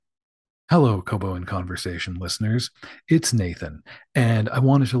Hello, Kobo in Conversation listeners. It's Nathan, and I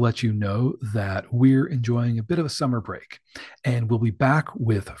wanted to let you know that we're enjoying a bit of a summer break, and we'll be back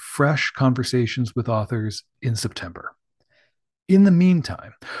with fresh conversations with authors in September. In the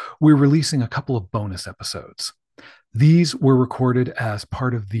meantime, we're releasing a couple of bonus episodes. These were recorded as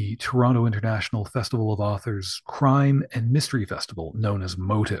part of the Toronto International Festival of Authors Crime and Mystery Festival, known as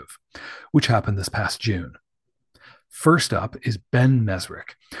Motive, which happened this past June. First up is Ben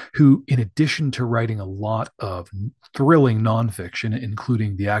Mesrick, who, in addition to writing a lot of thrilling nonfiction,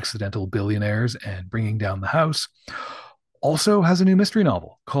 including The Accidental Billionaires and Bringing Down the House, also has a new mystery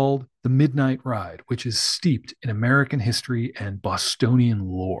novel called The Midnight Ride, which is steeped in American history and Bostonian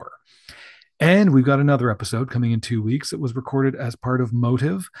lore. And we've got another episode coming in 2 weeks that was recorded as part of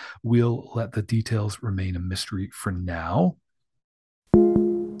Motive. We'll let the details remain a mystery for now.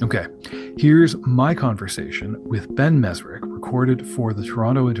 Okay, here's my conversation with Ben Mesrick, recorded for the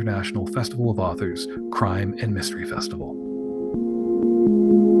Toronto International Festival of Authors Crime and Mystery Festival.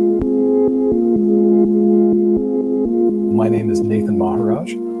 My name is Nathan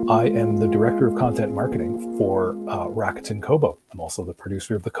Maharaj. I am the Director of Content Marketing for Rakuten Kobo. I'm also the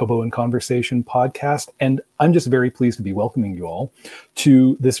producer of the Kobo in Conversation podcast, and I'm just very pleased to be welcoming you all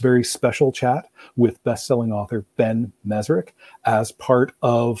to this very special chat with best-selling author Ben Mesrick as part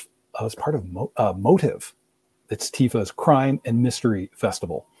of Motive. It's TIFA's Crime and Mystery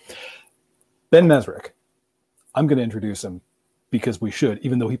Festival. Ben Mesrick, I'm going to introduce him because we should,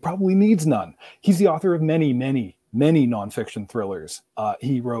 even though he probably needs none. He's the author of many nonfiction thrillers.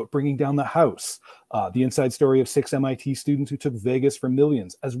 He wrote Bringing Down the House, the inside story of 6 MIT students who took Vegas for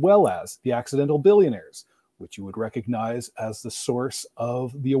millions, as well as The Accidental Billionaires, which you would recognize as the source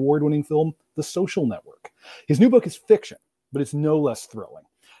of the award-winning film The Social Network. His new book is fiction, but it's no less thrilling.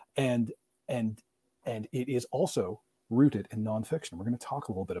 And it is also rooted in nonfiction. We're going to talk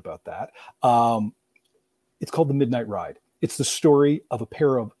a little bit about that. It's called The Midnight Ride. It's the story of a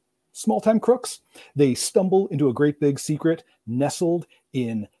pair of small-time crooks. They stumble into a great big secret nestled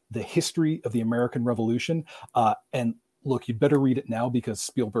in the history of the American Revolution. And look, you'd better read it now because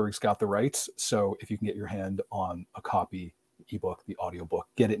Spielberg's got the rights. So if you can get your hand on a copy, the ebook, the audiobook,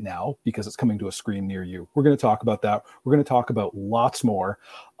 get it now because it's coming to a screen near you. We're going to talk about that. We're going to talk about lots more.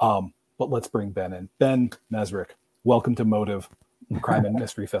 But let's bring Ben in. Ben Mesrick, welcome to Motive Crime and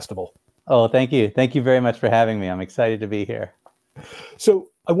Mystery Festival. Oh, thank you. Thank you very much for having me. I'm excited to be here. So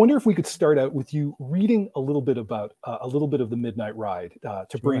I wonder if we could start out with you reading a little bit about a little bit of The Midnight Ride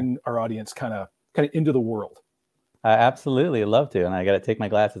to bring our audience kind of into the world. Absolutely, I'd love to. And I got to take my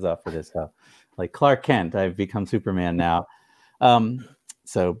glasses off for this. Like Clark Kent, I've become Superman now.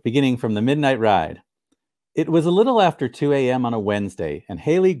 So beginning from The Midnight Ride. It was a little after 2 a.m. on a Wednesday, and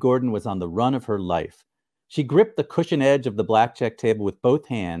Haley Gordon was on the run of her life. She gripped the cushion edge of the blackjack table with both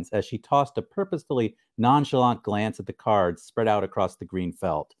hands as she tossed a purposefully nonchalant glance at the cards spread out across the green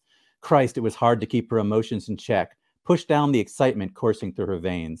felt. Christ, it was hard to keep her emotions in check, push down the excitement coursing through her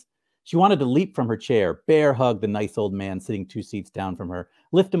veins. She wanted to leap from her chair, bear hug the nice old man sitting 2 seats down from her,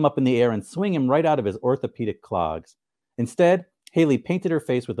 lift him up in the air and swing him right out of his orthopedic clogs. Instead, Haley painted her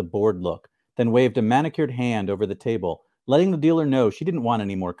face with a bored look, then waved a manicured hand over the table, letting the dealer know she didn't want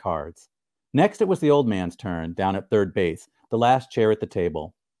any more cards. Next, it was the old man's turn, down at third base, the last chair at the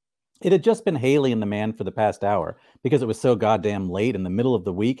table. It had just been Haley and the man for the past hour, because it was so goddamn late in the middle of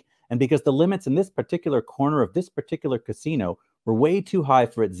the week, and because the limits in this particular corner of this particular casino were way too high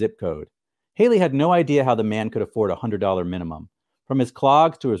for its zip code. Haley had no idea how the man could afford a $100 minimum. From his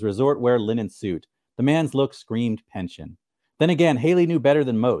clogs to his resort wear linen suit, the man's look screamed pension. Then again, Haley knew better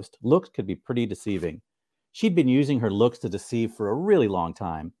than most. Looks could be pretty deceiving. She'd been using her looks to deceive for a really long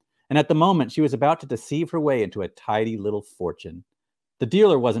time. And at the moment, she was about to deceive her way into a tidy little fortune. The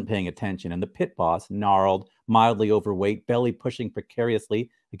dealer wasn't paying attention, and the pit boss, gnarled, mildly overweight, belly pushing precariously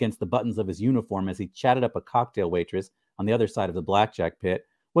against the buttons of his uniform as he chatted up a cocktail waitress on the other side of the blackjack pit,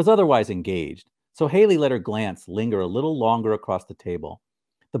 was otherwise engaged. So Haley let her glance linger a little longer across the table.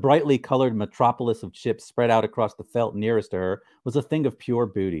 The brightly colored metropolis of chips spread out across the felt nearest to her was a thing of pure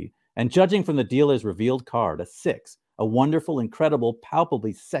booty. And judging from the dealer's revealed card, a 6, a wonderful, incredible,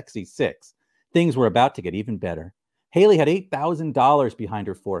 palpably sexy 6. Things were about to get even better. Haley had $8,000 behind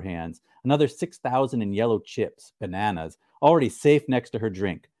her forehands, another $6,000 in yellow chips, bananas, already safe next to her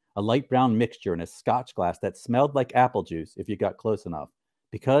drink, a light brown mixture in a scotch glass that smelled like apple juice if you got close enough.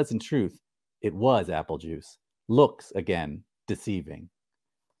 Because, in truth, it was apple juice. Looks, again, deceiving.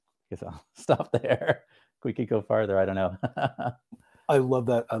 Guess I'll stop there. We could go farther, I don't know. I love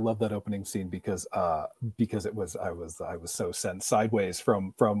that. I love that opening scene because it was I was so sent sideways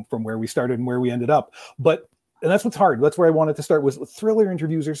from where we started and where we ended up. But and that's what's hard. That's where I wanted to start. Was thriller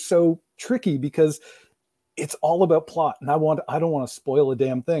interviews are so tricky because it's all about plot, and I don't want to spoil a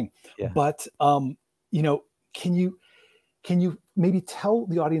damn thing. Yeah. But can you maybe tell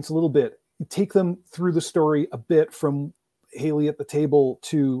the audience a little bit, take them through the story a bit from Haley at the table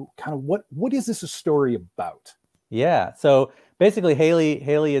to kind of what is this a story about? Yeah. So basically,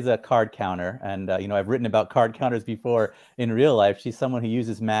 Haley is a card counter, and I've written about card counters before in real life. She's someone who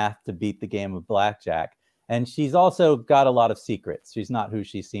uses math to beat the game of blackjack, and she's also got a lot of secrets. She's not who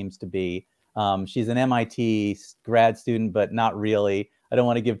she seems to be. She's an MIT grad student, but not really. I don't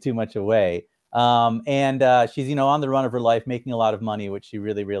want to give too much away. And she's on the run of her life, making a lot of money, which she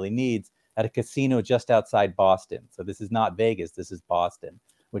really, really needs, at a casino just outside Boston. So this is not Vegas. This is Boston,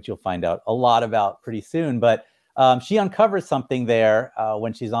 which you'll find out a lot about pretty soon. But she uncovers something there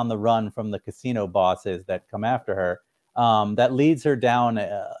when she's on the run from the casino bosses that come after her that leads her down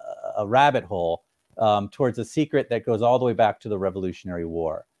a rabbit hole towards a secret that goes all the way back to the Revolutionary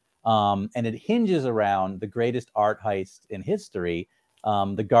War. And it hinges around the greatest art heist in history,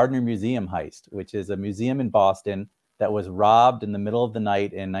 the Gardner Museum heist, which is a museum in Boston that was robbed in the middle of the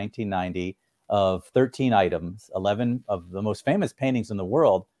night in 1990 of 13 items, 11 of the most famous paintings in the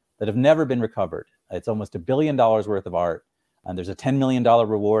world that have never been recovered. It's almost $1 billion worth of art. And there's a $10 million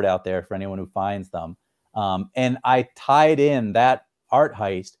reward out there for anyone who finds them. And I tied in that art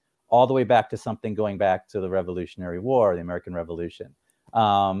heist all the way back to something going back to the Revolutionary War, the American Revolution.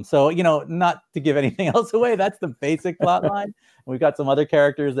 So, not to give anything else away, that's the basic plot line. We've got some other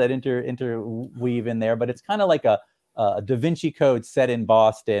characters that interweave in there, but it's kind of like a Da Vinci Code set in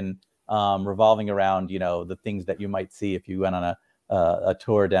Boston, revolving around, the things that you might see if you went on a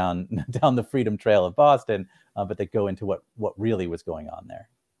tour down the Freedom Trail of Boston, but that go into what really was going on there.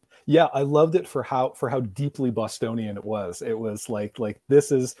 Yeah, I loved it for how deeply Bostonian it was. It was like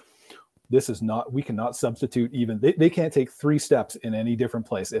this is not, we cannot substitute even, they can't take 3 steps in any different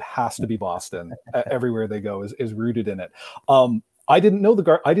place. It has to be Boston. Everywhere they go is rooted in it. I didn't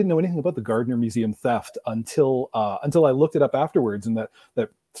know anything about the Gardner Museum theft until I looked it up afterwards, and that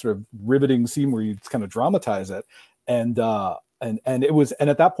sort of riveting scene where you kind of dramatize it. And it was, and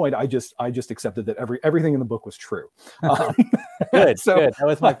at that point I just accepted that everything in the book was true. Good. That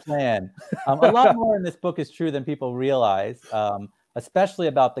was my plan. A lot more in this book is true than people realize, especially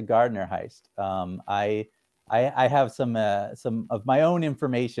about the Gardner heist. I have some of my own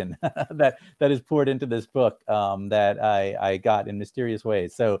information that is poured into this book that I got in mysterious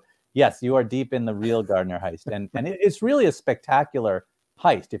ways. So yes, you are deep in the real Gardner heist, and it's really a spectacular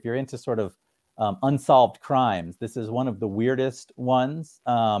heist. If you're into sort of unsolved crimes, this is one of the weirdest ones,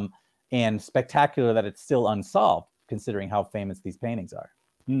 and spectacular that it's still unsolved, considering how famous these paintings are.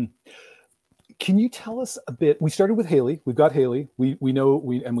 Can you tell us a bit? We started with Haley. We've got Haley. We know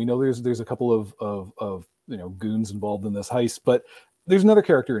there's a couple of goons involved in this heist, but there's another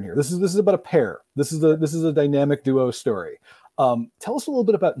character in here. This is about a pair. This is a dynamic duo story. Tell us a little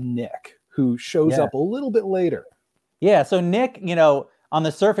bit about Nick, who shows up a little bit later. Yeah. So Nick, on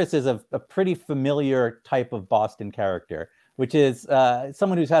the surface is a pretty familiar type of Boston character, which is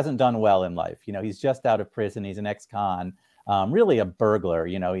someone who hasn't done well in life. He's just out of prison. He's an ex-con, really a burglar,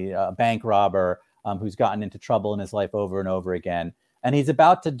 a bank robber who's gotten into trouble in his life over and over again. And he's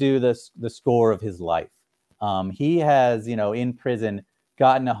about to do the score of his life. He has, in prison,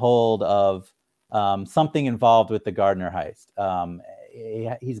 gotten a hold of something involved with the Gardner heist.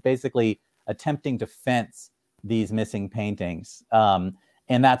 He's basically attempting to fence these missing paintings. And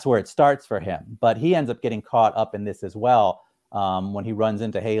that's where it starts for him. But he ends up getting caught up in this as well when he runs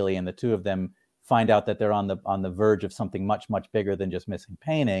into Haley, and the two of them find out that they're on the verge of something much, much bigger than just missing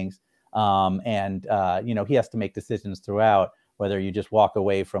paintings. He has to make decisions throughout, whether you just walk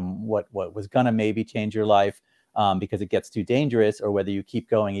away from what was going to maybe change your life because it gets too dangerous, or whether you keep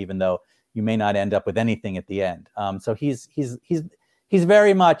going even though you may not end up with anything at the end. So he's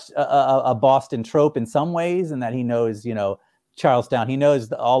very much a Boston trope in some ways, in that he knows, Charlestown. He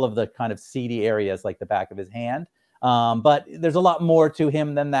knows all of the kind of seedy areas like the back of his hand. But there's a lot more to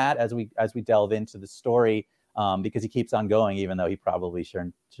him than that as we delve into the story, because he keeps on going, even though he probably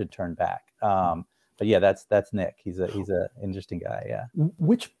should turn back. But yeah, that's Nick. He's a interesting guy. Yeah.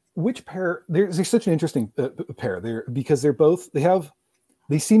 Which pair? There's such an interesting pair there, because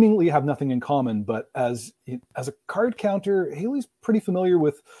they seemingly have nothing in common, but as a card counter, Haley's pretty familiar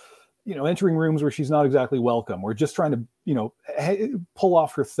with, entering rooms where she's not exactly welcome, or just trying to, pull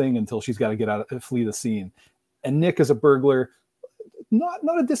off her thing until she's got to flee the scene. And Nick is a burglar, not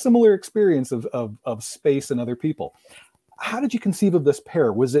a dissimilar experience of space and other people. How did you conceive of this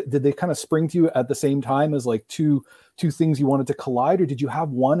pair? Did they kind of spring to you at the same time as like two things you wanted to collide, or did you have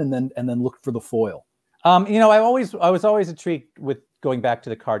one and then look for the foil? I was always intrigued with going back to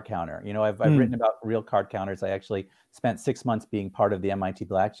the card counter. I've written about real card counters. I actually spent 6 months being part of the MIT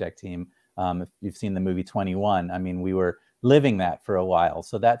blackjack team. If you've seen the movie 21, I mean, we were living that for a while.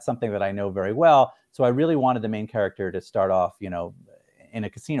 So that's something that I know very well. So I really wanted the main character to start off, in a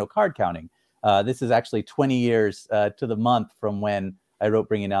casino card counting. This is actually 20 years to the month from when I wrote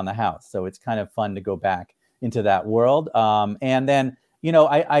Bringing Down the House. So it's kind of fun to go back into that world. And then,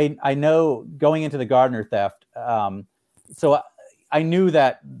 I know going into the Gardner theft, so I knew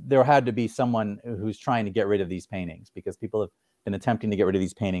that there had to be someone who's trying to get rid of these paintings, because people have been attempting to get rid of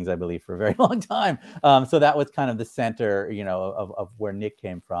these paintings, I believe, for a very long time. So that was kind of the center, of where Nick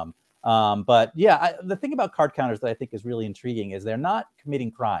came from. But yeah, the thing about card counters that I think is really intriguing is they're not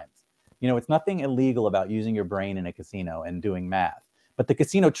committing crimes. It's nothing illegal about using your brain in a casino and doing math, but the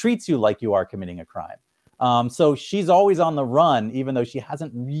casino treats you like you are committing a crime. So she's always on the run, even though she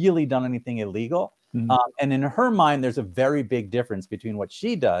hasn't really done anything illegal. Mm-hmm. And in her mind, there's a very big difference between what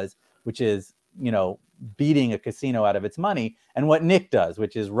she does, which is, beating a casino out of its money, and what Nick does,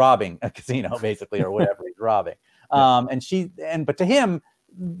 which is robbing a casino, basically, or whatever he's robbing. But to him,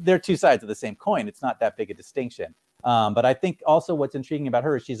 they're two sides of the same coin. It's not that big a distinction. But I think also what's intriguing about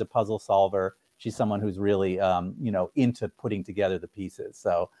her is she's a puzzle solver. She's someone who's really, into putting together the pieces.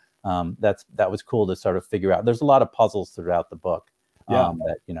 So that was cool to sort of figure out. There's a lot of puzzles throughout the book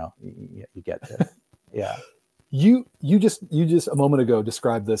that you get to. Yeah. You just a moment ago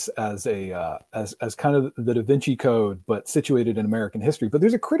described this as as kind of the Da Vinci Code, but situated in American history. But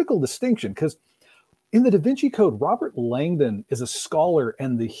there's a critical distinction, because in the Da Vinci Code, Robert Langdon is a scholar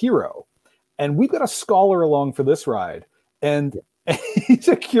and the hero, and we've got a scholar along for this ride, and he's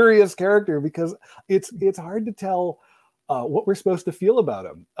a curious character because it's hard to tell what we're supposed to feel about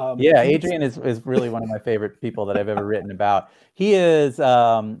him. Adrian is really one of my favorite people that I've ever written about. He is,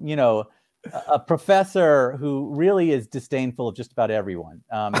 a professor who really is disdainful of just about everyone.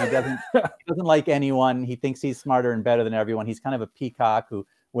 He doesn't like anyone. He thinks he's smarter and better than everyone. He's kind of a peacock who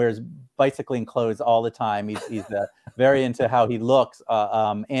wears bicycling clothes all the time. He's very into how he looks,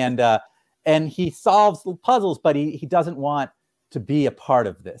 and he solves puzzles, but he doesn't want to be a part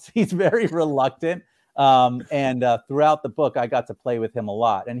of this. He's very reluctant. And throughout the book, I got to play with him a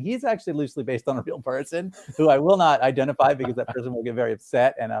lot. And he's actually loosely based on a real person who I will not identify, because that person will get very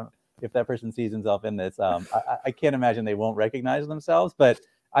upset. And if that person sees himself in this, I can't imagine they won't recognize themselves. But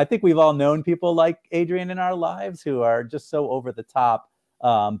I think we've all known people like Adrian in our lives who are just so over the top.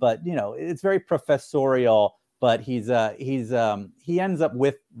 But it's very professorial. But he ends up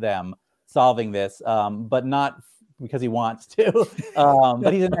with them solving this, but not because he wants to.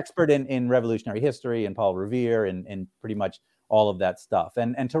 But he's an expert in revolutionary history and Paul Revere and pretty much all of that stuff.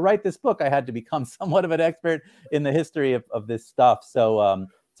 And to write this book, I had to become somewhat of an expert in the history of this stuff. So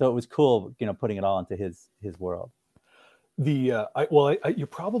it was cool, putting it all into his world. You're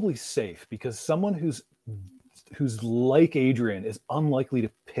probably safe, because someone who's like Adrian is unlikely to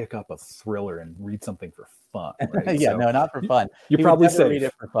pick up a thriller and read something for fun. Right? No, not for fun. You're probably safe. Read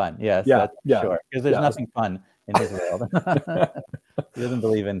it for fun. Yes, sure. Because there's nothing fun in his world. He doesn't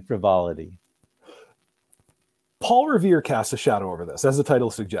believe in frivolity. Paul Revere casts a shadow over this, as the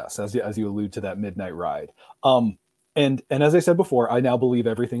title suggests, as you allude to that midnight ride. And as I said before, I now believe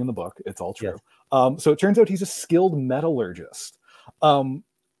everything in the book. It's all true. Yes. So it turns out he's a skilled metallurgist. How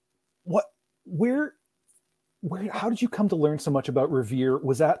did you come to learn so much about Revere?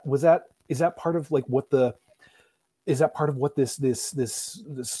 Is that part of like what this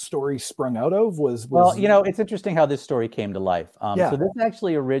story sprung out of? Well, it's interesting how this story came to life. So this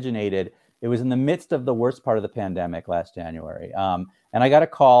actually originated. It was in the midst of the worst part of the pandemic last January. And I got a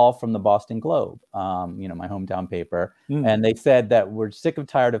call from the Boston Globe, my hometown paper. And they said that we're sick and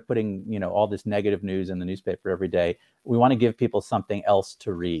tired of putting, all this negative news in the newspaper every day. We want to give people something else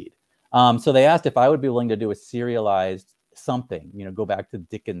to read. So they asked if I would be willing to do a serialized something, go back to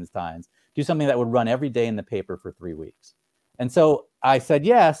Dickens times, do something that would run every day in the paper for 3 weeks. And so I said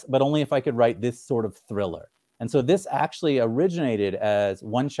yes, but only if I could write this sort of thriller. And so this actually originated as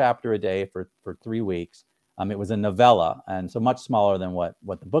one chapter a day for 3 weeks. It was a novella, and so much smaller than what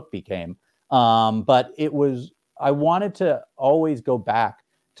the book became. But I wanted to always go back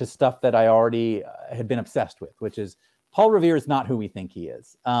to stuff that I already had been obsessed with, which is Paul Revere is not who we think he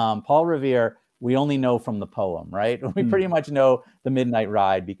is. Paul Revere, we only know from the poem, right? We pretty much know The Midnight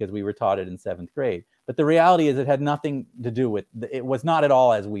Ride because we were taught it in 7th grade. But the reality is it had nothing to do with, it was not at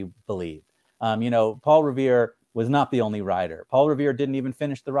all as we believed. Paul Revere was not the only rider. Paul Revere didn't even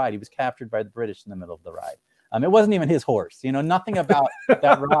finish the ride. He was captured by the British in the middle of the ride. It wasn't even his horse. Nothing about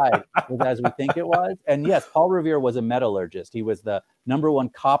that ride was as we think it was. And yes, Paul Revere was a metallurgist. He was the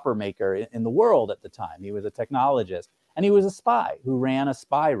 #1 copper maker in the world at the time. He was a technologist, and he was a spy who ran a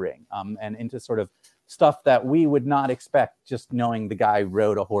spy ring and into sort of stuff that we would not expect just knowing the guy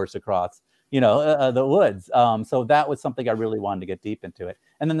rode a horse across the woods. So that was something I really wanted to get deep into it.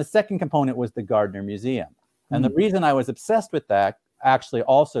 And then the second component was the Gardner Museum. And the reason I was obsessed with that actually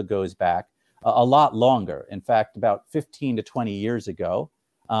also goes back a lot longer. In fact, about 15 to 20 years ago,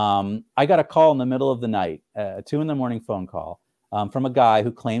 I got a call in the middle of the night, a 2 a.m. phone call from a guy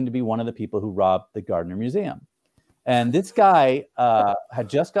who claimed to be one of the people who robbed the Gardner Museum. And this guy had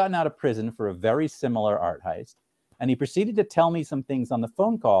just gotten out of prison for a very similar art heist. And he proceeded to tell me some things on the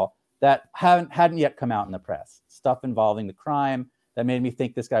phone call that hadn't yet come out in the press, stuff involving the crime that made me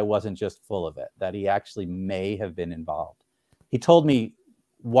think this guy wasn't just full of it, that he actually may have been involved. He told me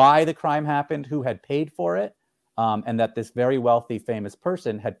why the crime happened, who had paid for it, and that this very wealthy, famous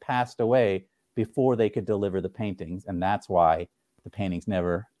person had passed away before they could deliver the paintings. And that's why the paintings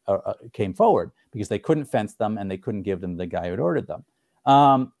never came forward, because they couldn't fence them and they couldn't give them to the guy who had ordered them.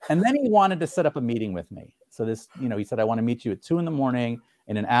 And then he wanted to set up a meeting with me. So this, he said, I want to meet you at 2 a.m.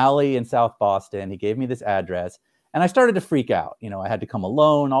 in an alley in South Boston. He gave me this address and I started to freak out. I had to come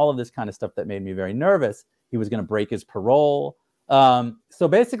alone, all of this kind of stuff that made me very nervous. He was going to break his parole. So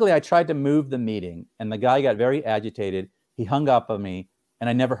basically I tried to move the meeting and the guy got very agitated. He hung up on me and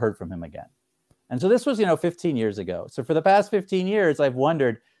I never heard from him again. And so this was, 15 years ago. So for the past 15 years, I've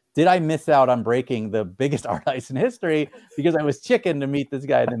wondered, did I miss out on breaking the biggest art heist in history because I was chicken to meet this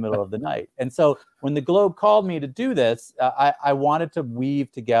guy in the middle of the night? And so when the Globe called me to do this, I wanted to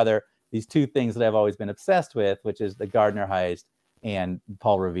weave together these two things that I've always been obsessed with, which is the Gardner heist and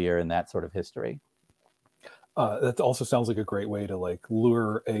Paul Revere and that sort of history. That also sounds like a great way to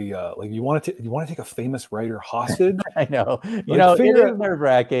lure a you want to take a famous writer hostage. I know, it is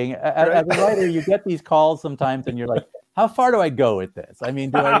nerve-wracking. As a writer, you get these calls sometimes, and you're like, how far do I go with this? I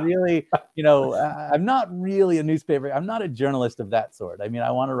mean, do I really, I'm not really a newspaper. I'm not a journalist of that sort. I mean, I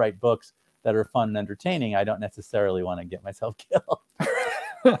want to write books that are fun and entertaining. I don't necessarily want to get myself killed.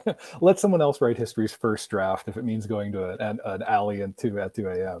 Let someone else write history's first draft if it means going to an alley at 2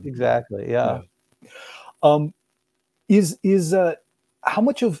 a.m. Exactly. Yeah. Is how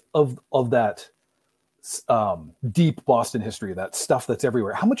much of that deep Boston history, that stuff that's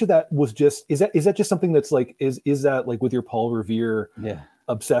everywhere, how much of that was just is that just something that's is that with your Paul Revere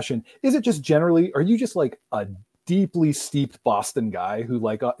obsession? Is it just generally, are you just a deeply steeped Boston guy who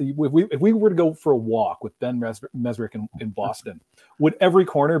if we were to go for a walk with Ben Mesrick in Boston, would every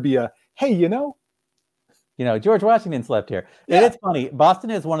corner be a hey, George Washington slept here. Yeah. And it's funny. Boston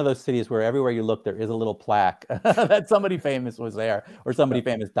is one of those cities where everywhere you look, there is a little plaque that somebody famous was there or somebody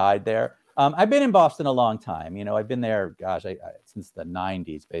famous died there. I've been in Boston a long time. I've been there, since the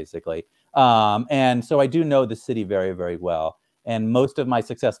 90s, basically. And so I do know the city very, very well. And most of my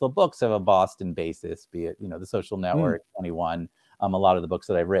successful books have a Boston basis, be it, The Social Network, 21, a lot of the books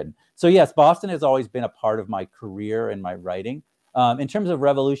that I've written. So yes, Boston has always been a part of my career and my writing. In terms of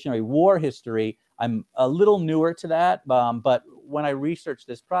Revolutionary War history, I'm a little newer to that. But when I researched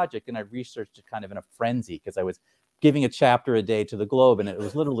this project, and I researched it kind of in a frenzy, because I was giving a chapter a day to the Globe, and it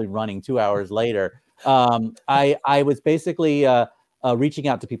was literally running 2 hours later. I was basically reaching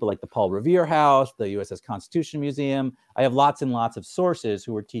out to people like the Paul Revere House, the USS Constitution Museum. I have lots and lots of sources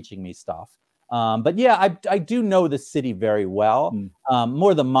who were teaching me stuff. But yeah, I do know the city very well,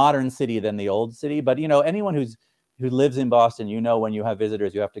 more the modern city than the old city. But, anyone who lives in Boston, when you have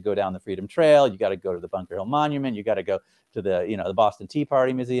visitors, you have to go down the Freedom Trail. You got to go to the Bunker Hill Monument. You got to go to the Boston Tea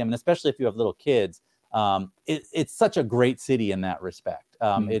Party Museum. And especially if you have little kids, it's such a great city in that respect.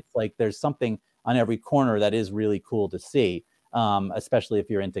 It's like there's something on every corner that is really cool to see, especially if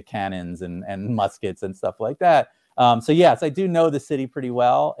you're into cannons and muskets and stuff like that. So yes, I do know the city pretty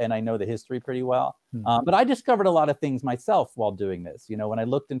well, and I know the history pretty well. But I discovered a lot of things myself while doing this. When I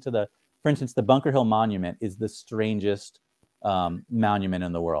looked into for instance, the Bunker Hill Monument is the strangest monument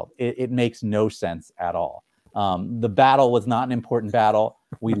in the world. It makes no sense at all. The battle was not an important battle.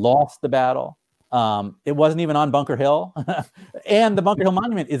 We lost the battle. It wasn't even on Bunker Hill. And the Bunker Hill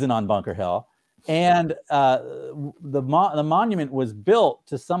Monument isn't on Bunker Hill. And the monument was built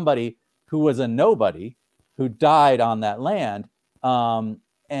to somebody who was a nobody who died on that land.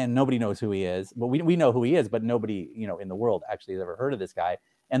 And nobody knows who he is. But we know who he is, but nobody, in the world actually has ever heard of this guy.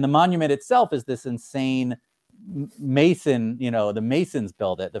 And the monument itself is this insane Mason, the Masons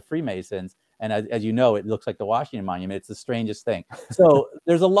built it, the Freemasons. And as you know, it looks like the Washington Monument. It's the strangest thing. So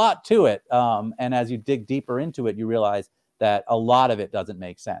there's a lot to it. And as you dig deeper into it, you realize that a lot of it doesn't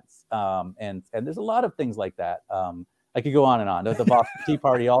make sense. And there's a lot of things like that. I could go on and on. The Boston Tea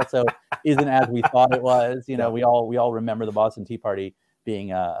Party also isn't as we thought it was. You know, we all remember the Boston Tea Party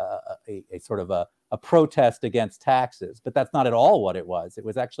being a sort of a protest against taxes, but that's not at all what it was. It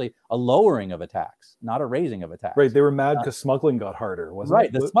was actually a lowering of a tax, not a raising of a tax. Right. They were mad because smuggling got harder, wasn't it?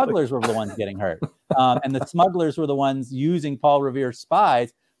 Right. The smugglers were the ones getting hurt. And the smugglers were the ones using Paul Revere's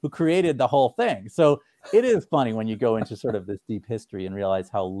spies who created the whole thing. So it is funny when you go into sort of this deep history and realize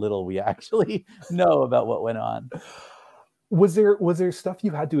how little we actually know about what went on. Was there stuff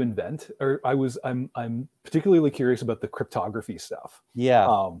you had to invent? Or I'm particularly curious about the cryptography stuff.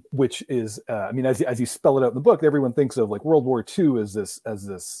 Yeah. Which is, I mean, as you spell it out in the book, everyone thinks of like World War II as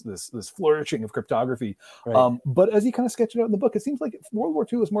this flourishing of cryptography. Right. But as you kind of sketch it out in the book, it seems like World War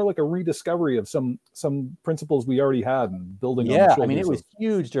II was more like a rediscovery of some principles we already had and building. Yeah, I mean, it was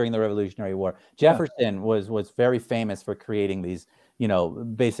huge during the Revolutionary War. Jefferson was very famous for creating these, you know,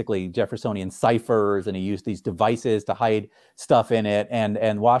 basically Jeffersonian ciphers, and he used these devices to hide stuff in it.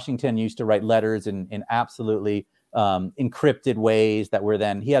 And Washington used to write letters in absolutely encrypted ways that were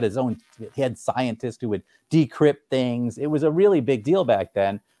then, he had scientists who would decrypt things. It was a really big deal back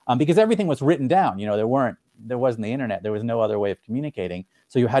then because everything was written down. You know, there wasn't the internet. There was no other way of communicating.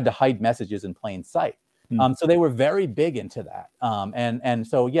 So you had to hide messages in plain sight. So they were very big into that. And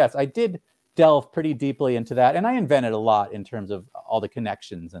so, yes, I did delve pretty deeply into that. And I invented a lot in terms of all the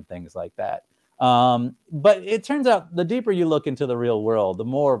connections and things like that. But it turns out the deeper you look into the real world, the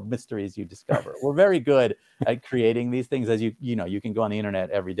more mysteries you discover. We're very good at creating these things. As you know, you can go on the internet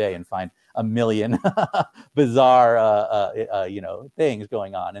every day and find a million bizarre, things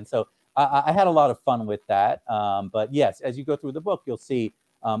going on. And so I had a lot of fun with that. But yes, as you go through the book, you'll see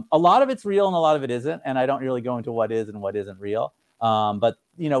a lot of it's real and a lot of it isn't. And I don't really go into what is and what isn't real. But,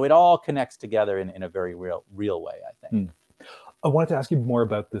 you know, it all connects together in a very real way, I think. I wanted to ask you more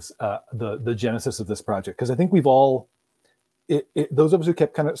about this, the genesis of this project, because I think we've all, those of us who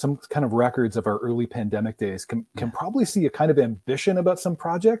kept some kind of records of our early pandemic days can probably see a kind of ambition about some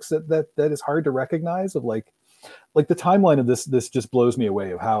projects that is hard to recognize. Of like the timeline of this just blows me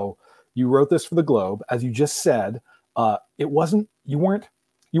away, of how you wrote this for the Globe, as you just said.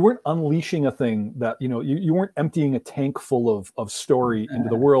 You weren't unleashing a thing that, you know, you weren't emptying a tank full of story into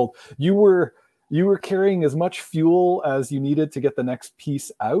the world. You were carrying as much fuel as you needed to get the next piece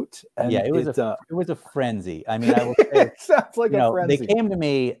out. And yeah, it was a frenzy. I mean, I will say, it sounds like a frenzy. They came to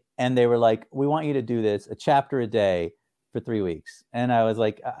me and they were like, "We want you to do this, a chapter a day for 3 weeks." And I was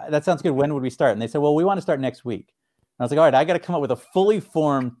like, "That sounds good. When would we start?" And they said, "Well, we want to start next week." And I was like, "All right, I got to come up with a fully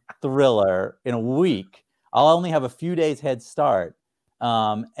formed thriller in a week. I'll only have a few days head start."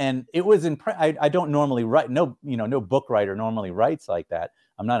 And it was I don't normally write. No book writer normally writes like that.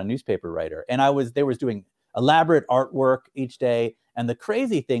 I'm not a newspaper writer. And they was doing elaborate artwork each day. And the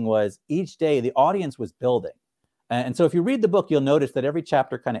crazy thing was, each day the audience was building. And so if you read the book, you'll notice that every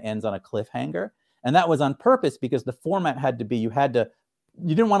chapter kind of ends on a cliffhanger. And that was on purpose because the format had to be, you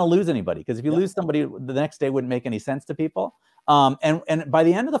didn't want to lose anybody, because if you lose somebody, the next day wouldn't make any sense to people. And by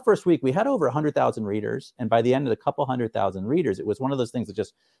the end of the first week, we had over 100,000 readers. And by the end of the couple 100,000 readers, it was one of those things that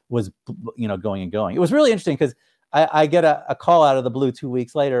just was, going and going. It was really interesting because I get a call out of the blue 2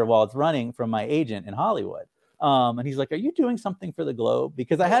 weeks later while it's running from my agent in Hollywood. And he's like, "Are you doing something for the Globe?"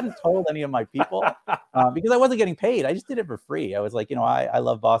 Because I hadn't told any of my people because I wasn't getting paid. I just did it for free. I was like, I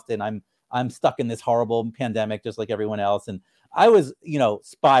love Boston. I'm stuck in this horrible pandemic just like everyone else. And I was,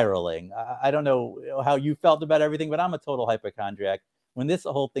 spiraling. I don't know how you felt about everything, but I'm a total hypochondriac. When this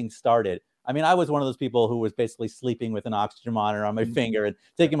whole thing started, I mean, I was one of those people who was basically sleeping with an oxygen monitor on my finger and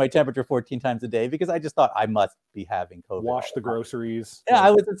taking my temperature 14 times a day because I just thought I must be having COVID. Wash the groceries. Yeah, I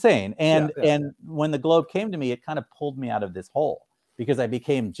was insane. And when the Globe came to me, it kind of pulled me out of this hole because I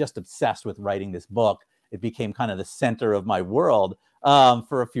became just obsessed with writing this book. It became kind of the center of my world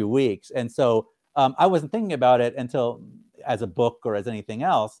for a few weeks. And so I wasn't thinking about it until as a book or as anything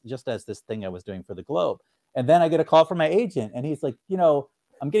else, just as this thing I was doing for the Globe. And then I get a call from my agent and he's like,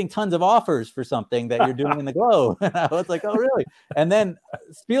 "I'm getting tons of offers for something that you're doing in the Globe." And I was like, "Oh, really?" And then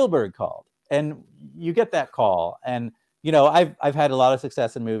Spielberg called, and you get that call. And, I've had a lot of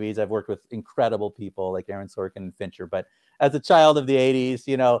success in movies. I've worked with incredible people like Aaron Sorkin and Fincher. But as a child of the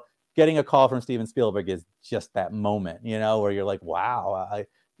 80s, getting a call from Steven Spielberg is just that moment, where you're like, wow,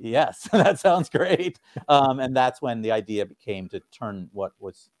 yes, that sounds great. And that's when the idea became to turn what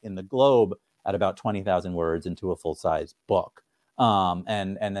was in the Globe at about 20,000 words into a full-size book.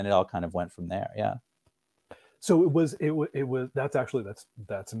 And then it all kind of went from there. Yeah. So it was,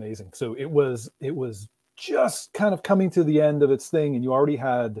 that's amazing. So it was just kind of coming to the end of its thing, and you already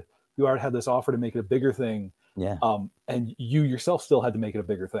had this offer to make it a bigger thing. Yeah. And you yourself still had to make it a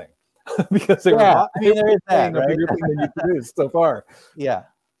bigger thing because they were Yeah. not I mean, there is that, a right? bigger thing than you produced so far. Yeah.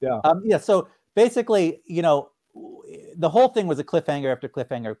 Yeah. Yeah. So basically, the whole thing was a cliffhanger after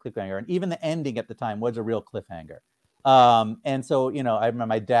cliffhanger, cliffhanger, and even the ending at the time was a real cliffhanger. And so, I remember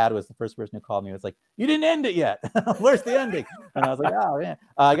my dad was the first person who called me. He was like, "You didn't end it yet. Where's the ending?" And I was like, "Oh man,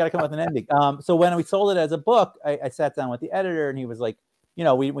 I got to come up with an ending." So when we sold it as a book, I sat down with the editor, and he was like,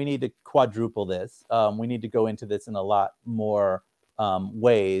 we need to quadruple this. We need to go into this in a lot more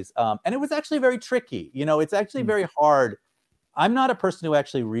ways. And it was actually very tricky. It's actually very hard. I'm not a person who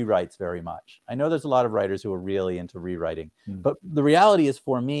actually rewrites very much. I know there's a lot of writers who are really into rewriting, but the reality is,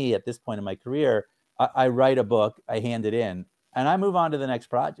 for me at this point in my career, I write a book, I hand it in, and I move on to the next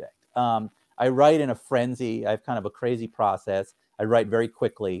project. I write in a frenzy. I have kind of a crazy process. I write very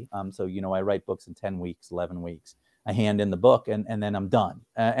quickly. So, I write books in 10 weeks, 11 weeks. I hand in the book and then I'm done.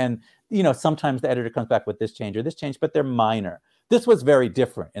 And sometimes the editor comes back with this change or this change, but they're minor. This was very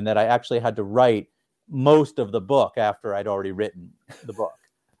different in that I actually had to write most of the book after I'd already written the book.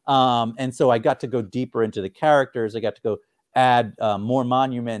 And so I got to go deeper into the characters. I got to go add more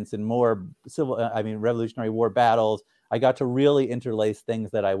monuments and more Revolutionary War battles. I got to really interlace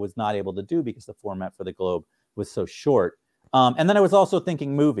things that I was not able to do because the format for the Globe was so short. And then I was also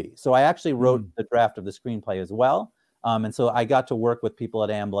thinking movie. So I actually wrote the draft of the screenplay as well. And so I got to work with people at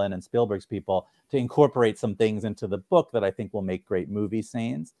Amblin and Spielberg's people to incorporate some things into the book that I think will make great movie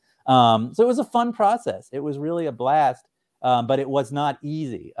scenes. So it was a fun process. It was really a blast, but it was not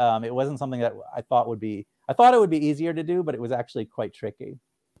easy. It wasn't something that I thought it would be easier to do, but it was actually quite tricky.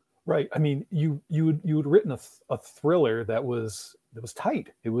 Right. I mean, you'd written a thriller that was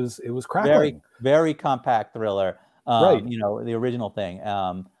tight. It was crackling. Very, very compact thriller. Right. The original thing.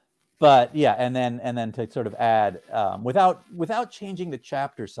 But yeah, and then to sort of add without changing the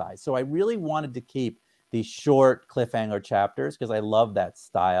chapter size. So I really wanted to keep these short cliffhanger chapters because I love that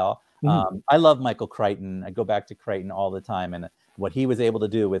style. I love Michael Crichton. I go back to Crichton all the time, and what he was able to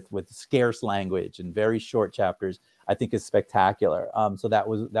do with scarce language and very short chapters, I think, is spectacular. So that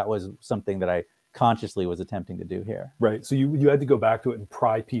was something that I consciously was attempting to do here. Right. So you had to go back to it and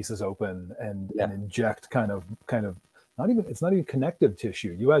pry pieces open and inject kind of it's not even connective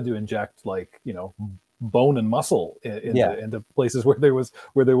tissue. You had to inject bone and muscle into places where there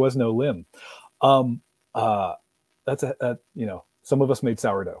was no limb. That's some of us made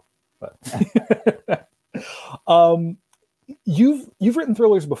sourdough, but you've written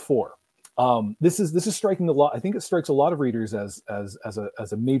thrillers before. This is striking a lot. I think it strikes a lot of readers as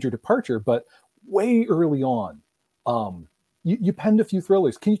a major departure, but way early on, you penned a few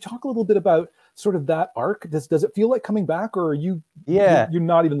thrillers. Can you talk a little bit about sort of that arc? Does it feel like coming back, or are you're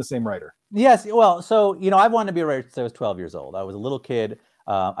not even the same writer? Yes. Well, so I've wanted to be a writer since I was 12 years old. I was a little kid.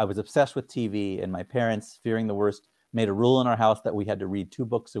 I was obsessed with TV, and my parents, fearing the worst, made a rule in our house that we had to read 2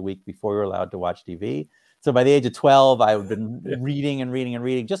 books a week before we were allowed to watch TV. So by the age of 12, I've been reading and reading and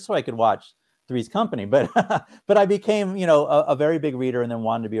reading just so I could watch Three's Company. But but I became, a very big reader and then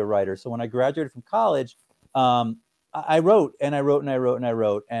wanted to be a writer. So when I graduated from college, I wrote and I wrote and I wrote and I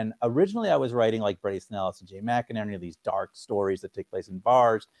wrote. And originally I was writing like Bret Easton Ellis and Jay McInerney, these dark stories that take place in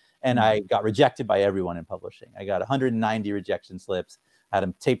bars. And I got rejected by everyone in publishing. I got 190 rejection slips, had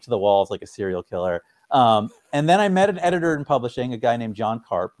them taped to the walls like a serial killer. And then I met an editor in publishing, a guy named John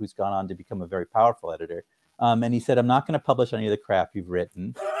Karp, who's gone on to become a very powerful editor. And he said, "I'm not going to publish any of the crap you've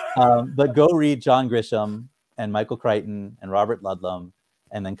written, but go read John Grisham and Michael Crichton and Robert Ludlum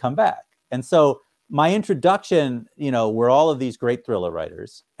and then come back." And so my introduction, were all of these great thriller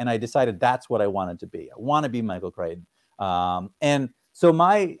writers. And I decided that's what I wanted to be. I want to be Michael Crichton. And so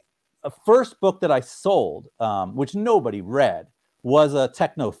my first book that I sold, which nobody read, was a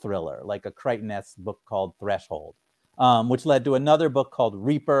techno thriller, like a Crichton-esque book called Threshold, which led to another book called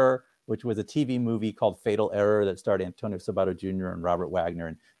Reaper, which was a TV movie called Fatal Error that starred Antonio Sabato Jr. and Robert Wagner.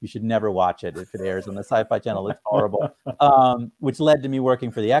 And you should never watch it if it airs on the Sci-Fi Channel. It's horrible. Which led to me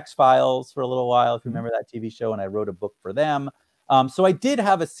working for the X-Files for a little while, if you remember that TV show, and I wrote a book for them. So I did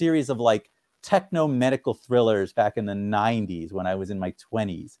have a series of techno medical thrillers back in the 90s when I was in my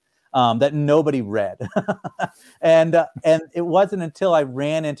 20s. That nobody read. And it wasn't until I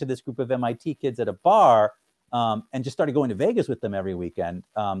ran into this group of MIT kids at a bar and just started going to Vegas with them every weekend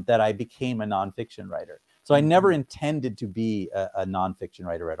that I became a nonfiction writer. So I never intended to be a nonfiction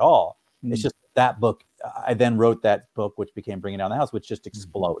writer at all. It's just that book. I then wrote that book, which became Bring It Down the House, which just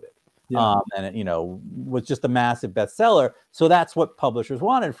exploded. And it, was just a massive bestseller. So that's what publishers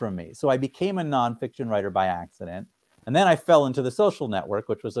wanted from me. So I became a nonfiction writer by accident. And then I fell into The Social Network,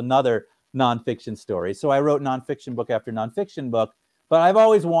 which was another nonfiction story. So I wrote nonfiction book after nonfiction book. but I've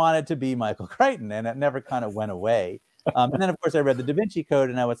always wanted to be Michael Crichton, and it never kind of went away. And then, of course, I read the Da Vinci Code,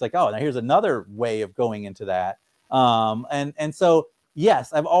 and I was like, oh, now here's another way of going into that. And so,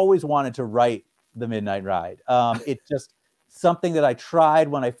 yes, I've always wanted to write The Midnight Ride. It's just something that I tried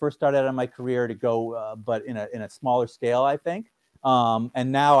when I first started out in my career to go, but in a smaller scale, I think.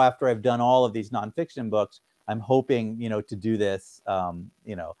 And now, after I've done all of these nonfiction books, I'm hoping, to do this,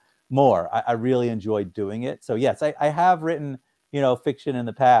 more. I really enjoyed doing it. So yes, I have written, fiction in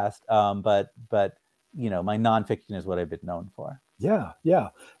the past, but my nonfiction is what I've been known for. Yeah.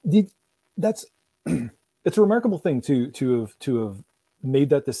 That's it's a remarkable thing to have made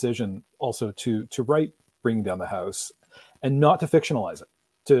that decision also to write Bringing Down the House and not to fictionalize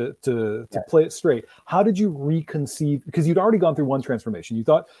it, to play it straight. How did you reconceive? Because you'd already gone through one transformation. You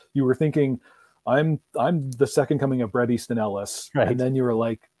thought you were thinking, I'm the second coming of Bret Easton Ellis, right. And then you were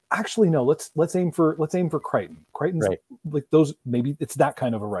like, actually, no, let's aim for Crichton. Crichton's right. Like those, maybe it's that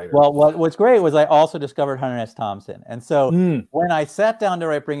kind of a writer. Well, what's great was I also discovered Hunter S. Thompson. And so when I sat down to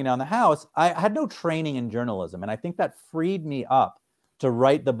write Bringing Down the House, I had no training in journalism. And I think that freed me up to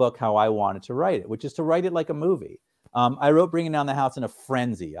write the book how I wanted to write it, which is to write it like a movie. I wrote Bringing Down the House in a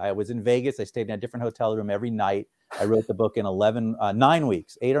frenzy. I was in Vegas. I stayed in a different hotel room every night. I wrote the book in 9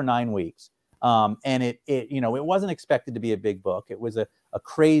 weeks, 8 or 9 weeks. And it wasn't expected to be a big book. It was a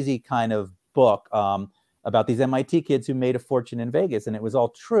crazy kind of book about these MIT kids who made a fortune in Vegas, and it was all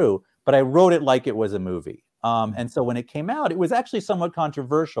true, but I wrote it like it was a movie. And so when it came out, it was actually somewhat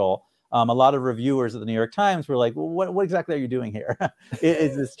controversial. A lot of reviewers at the New York Times were like, well, what exactly are you doing here?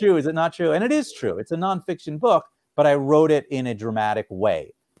 Is this true? Is it not true? And it is true. It's a nonfiction book, but I wrote it in a dramatic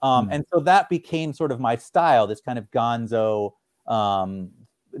way. And so that became sort of my style, this kind of gonzo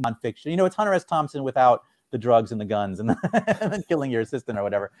nonfiction. It's Hunter S. Thompson without the drugs and the guns and then killing your assistant or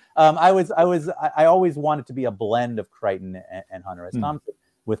whatever. I always wanted to be a blend of Crichton and Hunter S. Thompson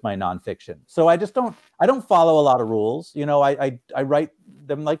with my nonfiction. So I don't follow a lot of rules. I write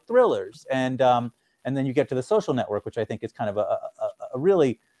them like thrillers, and then you get to The Social Network, which I think is kind of a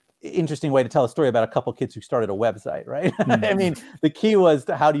really interesting way to tell a story about a couple kids who started a website, right? I mean, the key was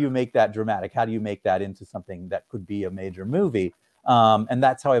how do you make that dramatic? How do you make that into something that could be a major movie? And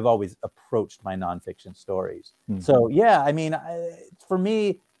that's how I've always approached my nonfiction stories. So yeah, I mean, for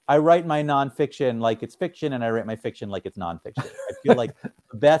me, I write my nonfiction like it's fiction, and I write my fiction like it's nonfiction. I feel like the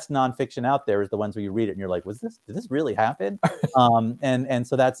best nonfiction out there is the ones where you read it and you're like, did this really happen? And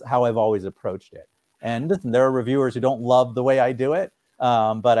so that's how I've always approached it. And listen, there are reviewers who don't love the way I do it,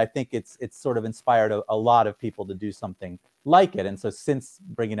 but I think it's sort of inspired a lot of people to do something like it. And so since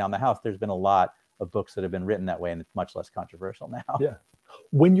Bringing Down the House, there's been a lot of books that have been written that way, and it's much less controversial now. Yeah,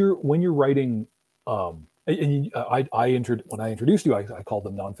 when you're writing, when I introduced you, I called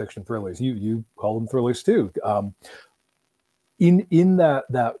them nonfiction thrillers. You call them thrillers too. In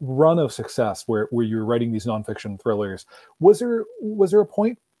that run of success where you're writing these nonfiction thrillers, was there a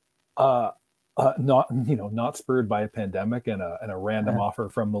point, not spurred by a pandemic and a random offer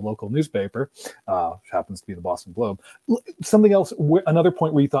from the local newspaper, which happens to be the Boston Globe, something else, another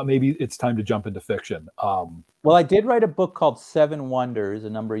point where you thought maybe it's time to jump into fiction? Well, I did write a book called Seven Wonders a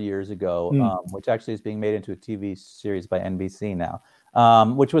number of years ago, which actually is being made into a TV series by NBC now,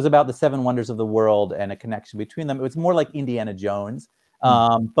 which was about the 7 wonders of the world and a connection between them. It was more like Indiana Jones.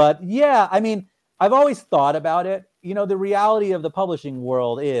 But yeah, I mean, I've always thought about it. The reality of the publishing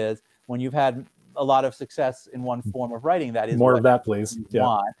world is when you've had a lot of success in one form of writing, that is more of that, please.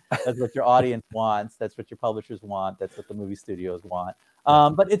 Want. That's what your audience wants. That's what your publishers want. That's what the movie studios want.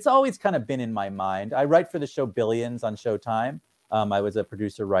 But it's always kind of been in my mind. I write for the show Billions on Showtime. I was a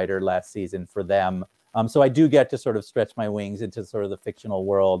producer writer last season for them. So I do get to sort of stretch my wings into sort of the fictional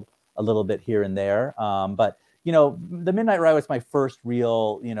world a little bit here and there. But, The Midnight Ride was my first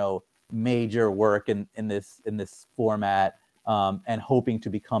real, major work in this format. And hoping to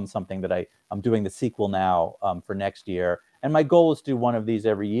become something that I'm doing the sequel now for next year. And my goal is to do one of these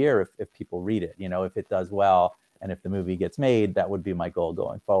every year if people read it, if it does well, and if the movie gets made, that would be my goal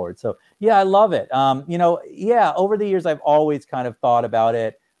going forward. So yeah, I love it. Over the years, I've always kind of thought about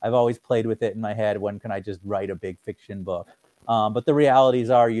it. I've always played with it in my head. When can I just write a big fiction book? But the realities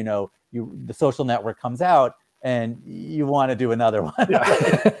are, The Social Network comes out, and you want to do another one.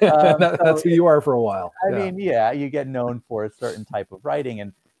 Yeah. That's who you are for a while. I mean, you get known for a certain type of writing,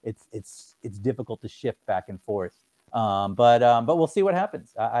 and it's difficult to shift back and forth. But we'll see what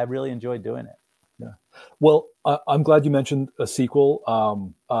happens. I really enjoyed doing it. Yeah. Well, I'm glad you mentioned a sequel.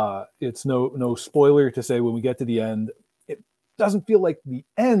 It's no spoiler to say when we get to the end, it doesn't feel like the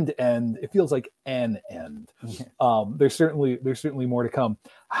end. It feels like an end. There's certainly more to come.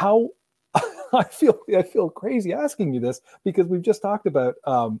 How I feel crazy asking you this, because we've just talked about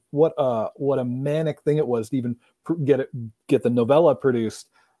what a manic thing it was to even get the novella produced,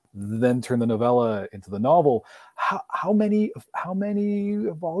 then turn the novella into the novel. How many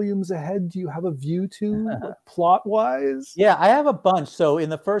volumes ahead do you have a view to, plot wise? Yeah, I have a bunch. So in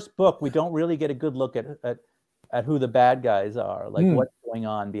the first book, we don't really get a good look at who the bad guys are, like what's going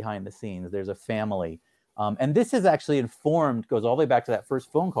on behind the scenes. There's a family. And this is actually goes all the way back to that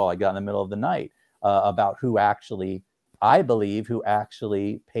first phone call I got in the middle of the night about I believe who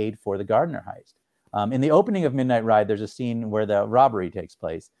actually paid for the Gardner heist. In the opening of Midnight Ride, there's a scene where the robbery takes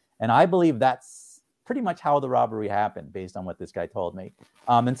place. And I believe that's pretty much how the robbery happened, based on what this guy told me.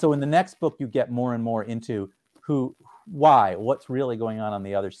 And so in the next book, you get more and more into what's really going on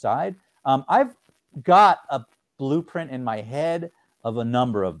the other side. I've got a blueprint in my head of a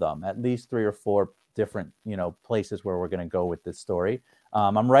number of them, at least 3 or 4 different, places where we're going to go with this story.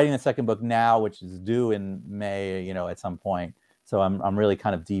 I'm writing the second book now, which is due in May, at some point. So I'm really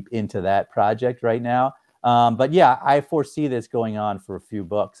kind of deep into that project right now. But yeah, I foresee this going on for a few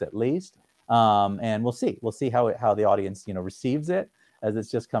books at least. And we'll see how the audience, receives it as it's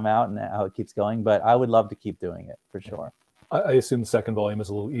just come out and how it keeps going. But I would love to keep doing it for sure. I assume the second volume is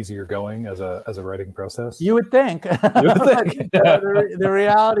a little easier going as a writing process. You would think. The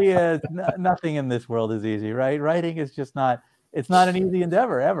reality is nothing in this world is easy, right? Writing is just not. It's not an easy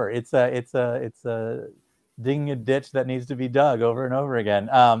endeavor ever. It's a digging a ditch that needs to be dug over and over again.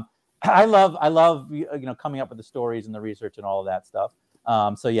 I love coming up with the stories and the research and all of that stuff.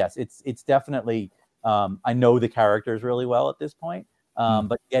 So yes, it's definitely. I know the characters really well at this point,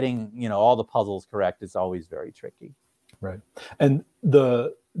 but getting all the puzzles correct is always very tricky. Right. And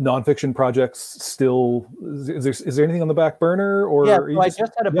the nonfiction projects still, is there anything on the back burner? Or yeah, so I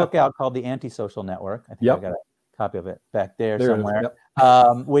just had a book out called The Antisocial Network. I think I got a copy of it back there somewhere,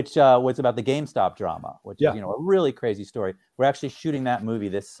 which was about the GameStop drama, which is a really crazy story. We're actually shooting that movie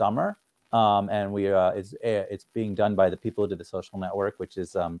this summer, and it's being done by the people who did The Social Network, which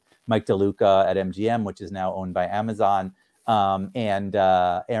is Mike DeLuca at MGM, which is now owned by Amazon. And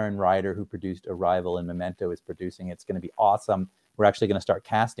Aaron Ryder, who produced Arrival and Memento, is producing it. It's going to be awesome. We're actually going to start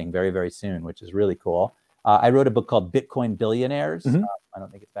casting very, very soon, which is really cool. I wrote a book called Bitcoin Billionaires. I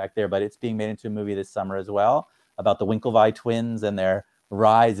don't think it's back there, but it's being made into a movie this summer as well, about the Winklevi twins and their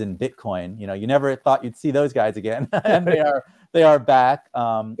rise in Bitcoin. You never thought you'd see those guys again, and they are back.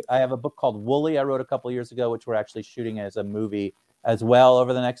 I have a book called Wooly I wrote a couple of years ago, which we're actually shooting as a movie as well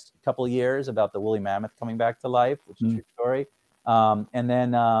over the next couple of years, about the woolly mammoth coming back to life, which is a true story. And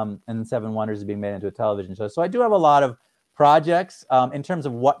then Seven Wonders is being made into a television show. So I do have a lot of projects. In terms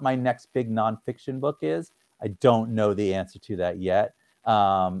of what my next big nonfiction book is, I don't know the answer to that yet.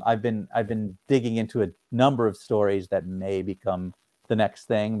 I've been digging into a number of stories that may become the next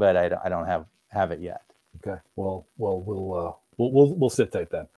thing, but I don't have it yet. Okay. Well, we'll sit tight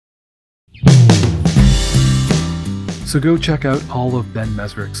then. So go check out all of Ben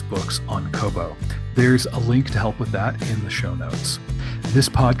Mezrich's books on Kobo. There's a link to help with that in the show notes. This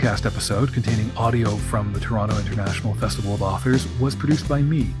podcast episode, containing audio from the Toronto International Festival of Authors, was produced by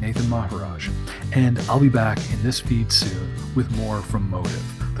me, Nathan Maharaj, and I'll be back in this feed soon with more from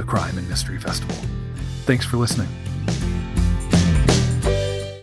Motive, the Crime and Mystery Festival. Thanks for listening.